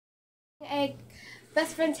A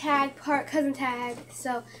best friend tag, part cousin tag.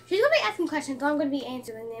 So she's gonna be asking questions, so I'm gonna be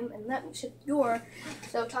answering them, and let me shut the door.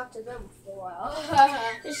 So talk to them for a while.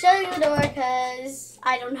 Just shutting the door because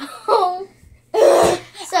I don't know.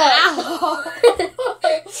 So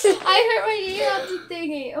I hurt my ear on the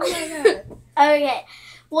thingy. Oh my god. okay,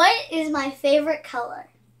 what is my favorite color?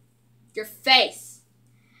 Your face.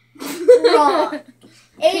 Wrong.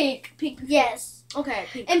 Pink. Pink. Yes. Okay.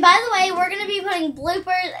 Pink. And by the way, we're gonna be putting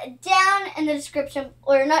bloopers down in the description,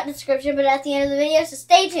 or not description, but at the end of the video. So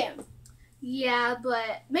stay tuned. Yeah,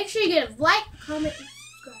 but make sure you get a like, comment,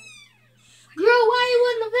 subscribe. Girl, why are you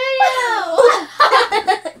in the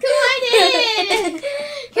video? Come on in.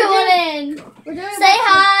 Come on in. We're doing Say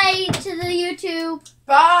hi to the YouTube.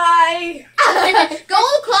 Bye. Go in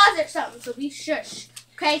the closet or something, so be shush.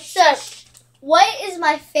 Okay, shush. What is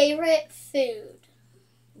my favorite food?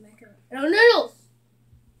 No noodles.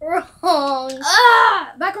 Wrong.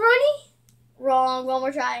 Macaroni? Wrong. One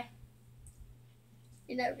more try.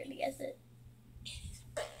 You're never gonna guess it.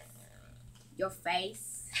 Your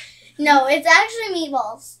face. No, it's actually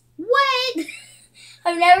meatballs. What?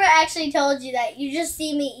 I've never actually told you that. You just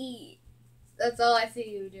see me eat. That's all I see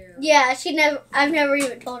you do. Yeah, I've never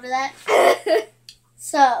even told her that.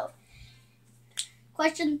 So,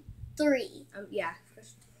 question 3. Yeah.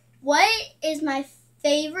 What is my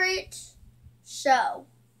favorite show?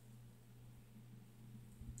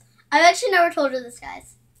 I've actually never told her this,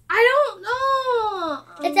 guys. I don't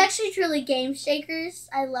know. It's actually truly Game Shakers.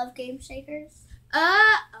 I love Game Shakers.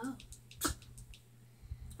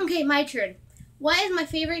 Okay, my turn. What is my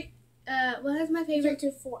favorite? What is my favorite?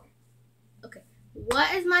 To 4. Okay.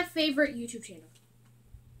 What is my favorite YouTube channel?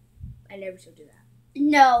 I never told you that.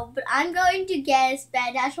 No, but I'm going to guess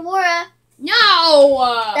Bad Dash Aurora.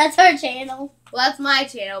 No. That's her channel. Well, that's my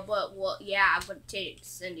channel, but yeah, I'm gonna take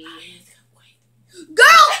Cindy.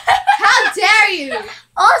 Girl, how dare you?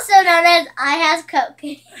 Also known as I Has Coke.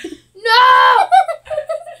 No.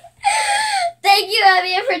 Thank you,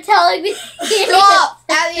 Abby, for telling me. Stop,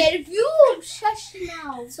 Abby. If you shush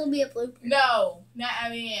now. This will be a blooper. No, not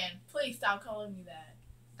Abby Ann. Please stop calling me that.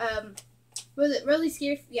 Was it really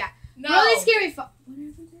scary? Yeah. No. Really scary.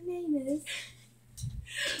 Whatever the name is.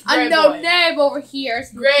 Gray Unknown boy. name over here.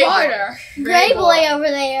 It's Gray Carter. Gray Boy over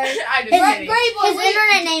there. I just His, kidding. his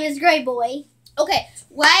internet name is Gray Boy. Okay.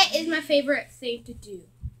 What is my favorite thing to do?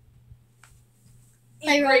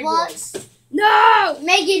 Play Gray Roblox. No.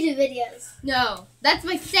 Make YouTube videos. No. That's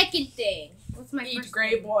my second thing. What's my Eat first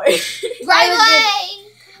Gray thing? Boy. Gray Boy.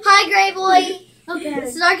 Hi, Gray Boy. Okay.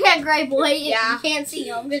 This is our cat, Gray Boy. Yeah. You can't see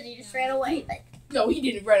him because he just ran away. But No, he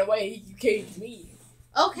didn't run away. You came to me.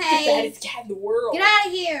 The Okay. fattest cat in the world. Get out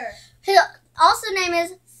of here. his also name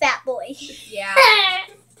is Fat Boy. Yeah.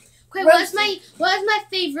 Okay. What's my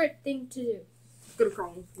favorite thing to do? Gonna crawl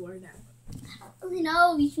on the floor now.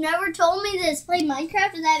 No, you've never told me this. Play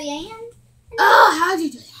Minecraft with Abby Ann? Oh, how'd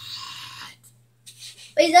you do that?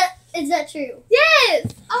 Wait, is that true?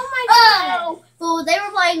 Yes. Oh my Oh! Well, they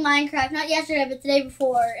were playing Minecraft, not yesterday, but the day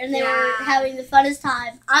before, and they were Yeah. having the funnest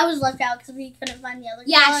time. I was left out because we couldn't find the other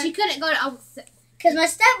Yeah, color. she couldn't go to. Because my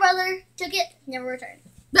stepbrother took it, never returned.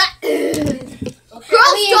 Girl,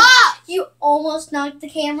 I mean, stop! You almost knocked the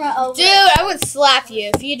camera over. Dude, I would slap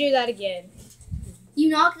you if you do that again. You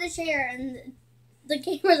knocked the chair, and the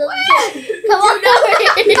camera's on the chair. Come on over.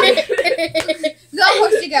 Go,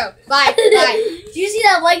 where's to go? Bye, bye. Do you see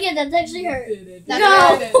that blanket? That's actually hurt. No.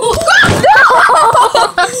 No.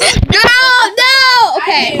 No!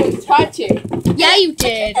 Okay. I didn't touch it. Yeah, you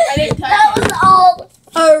did. I didn't touch That was all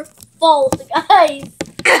her fault, guys. it.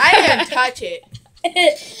 I didn't touch it.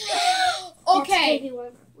 Okay.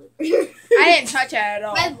 I didn't touch it at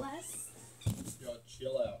all. Red West. Y'all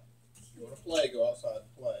chill out. If you want to play, go outside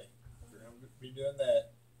and play. If you're going to be doing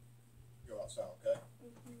that, go outside, okay?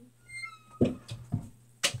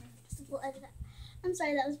 We'll edit that. I'm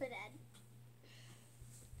sorry, that was my dad.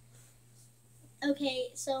 Okay,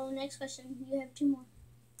 so next question. You have 2 more.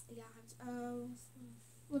 Yeah,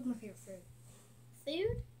 what's my favorite food?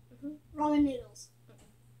 Food? Ramen noodles.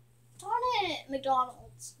 Darn it,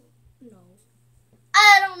 McDonald's. No.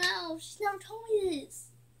 I don't know. She's never told me this.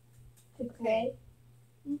 Okay.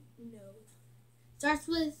 No. Starts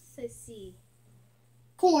with a C.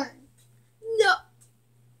 Corn. No.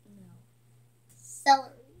 No. Celery.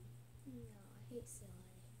 No, I hate celery.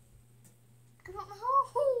 I don't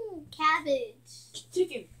know. Cabbage.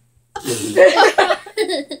 Chicken.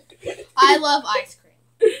 I love ice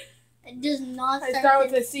cream. It does not I start, start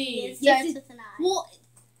with with a a C. It Yes, starts it- with an I. Well,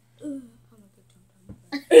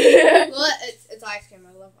 well, it's ice cream.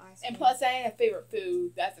 I love ice cream. And plus, that ain't a favorite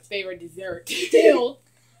food. That's a favorite dessert. Still.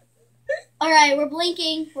 All right, we're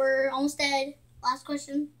blinking. We're almost dead. Last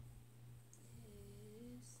question.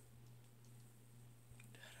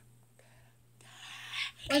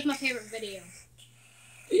 What's my favorite video?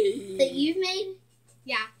 That you've made?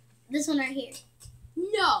 Yeah. This one right here.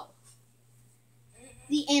 No.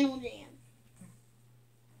 The Animal Jam.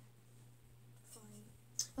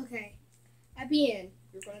 Okay. At the end,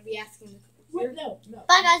 you're going to be asking. What? No.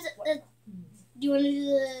 Bye, guys. What? Do you want to do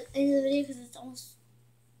the end of the video? Because it's almost...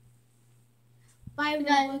 Bye, Okay.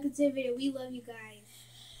 everyone. Welcome to the video. We love you guys.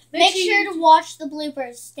 Make sure to watch the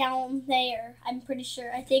bloopers down there. I'm pretty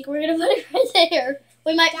sure. I think we're going to put it right there.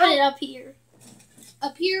 We might put it up here.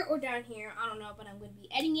 Up here or down here, I don't know, but I'm going to be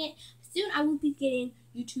editing it. Soon I will be getting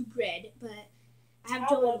YouTube Red, but I haven't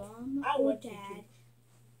told my mom or dad. YouTube.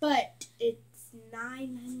 But it's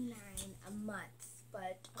 $9.99 a month.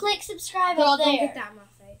 But Click subscribe girl, up don't there. get that in my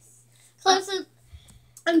face. Click sub-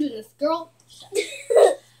 I'm doing this, girl.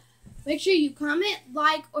 Make sure you comment,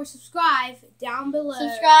 like, or subscribe down below.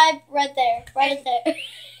 subscribe right there. Right up there.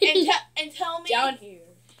 And tell me. Down here.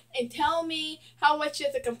 And tell me how much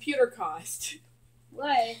does a computer cost?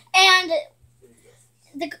 What? And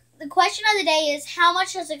the question of the day is, how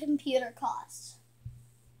much does a computer cost?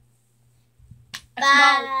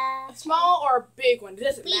 A small or a big one? It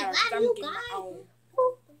doesn't We matter. 'cause love I'm you getting my guys. own.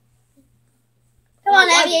 Come on,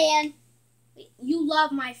 I love Evian. You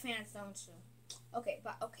love my fans, don't you? Okay,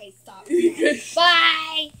 but okay, stop.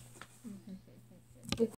 Bye.